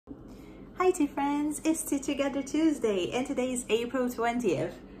Hi tea friends, it's Tea Together Tuesday and today is April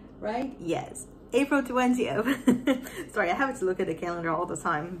 20th, right? Yes, April 20th. Sorry, I have to look at the calendar all the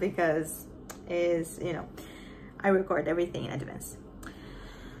time because I record everything in advance.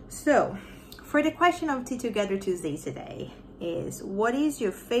 So, for the question of Tea Together Tuesday today is, what is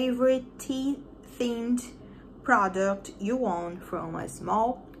your favorite tea themed product you own from a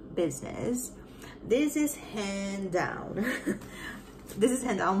small business? This is hand down. This is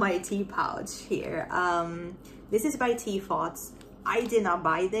hand down my tea pouch here. This is by Tea Thoughts. I did not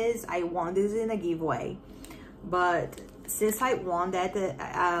buy this. I won this in a giveaway, but since I won that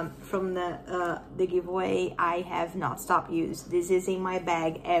from the giveaway, I have not stopped use. This is in my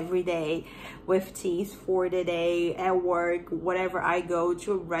bag every day with teas for the day, at work, whatever I go,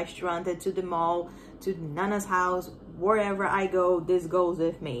 to a restaurant, to the mall, to Nana's house, wherever I go, this goes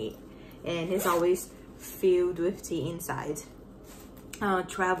with me, and it's always filled with tea inside.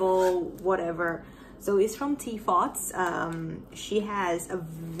 Travel, whatever. So it's from Tea Thoughts. She has a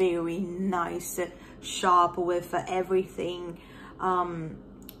very nice shop with everything themed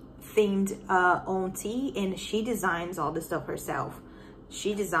on tea, and she designs all the stuff herself.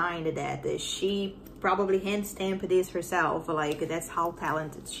 She designed that. She probably hand stamped this herself. Like, that's how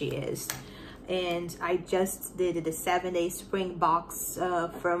talented she is. And I just did the 7-day spring box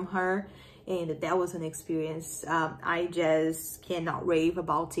from her, and that was an experience. I just cannot rave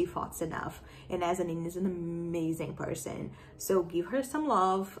about Tea Thoughts enough. And Nazanin is an amazing person, so give her some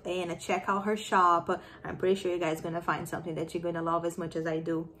love and check out her shop. I'm pretty sure you guys are gonna find something that you're gonna love as much as I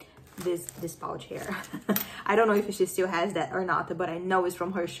do. This pouch here. I don't know if she still has that or not, but I know it's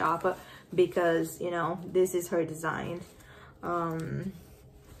from her shop because, you know, this is her design.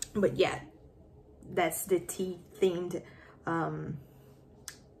 But yeah, that's the tea themed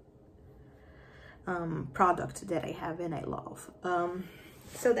product that I have and I love.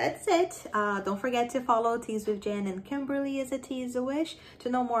 So that's it. Don't forget to follow Teas with Jen and Kimberly as a tea is a wish to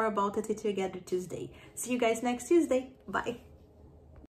know more about the Tea Together Tuesday. See you guys next Tuesday. Bye.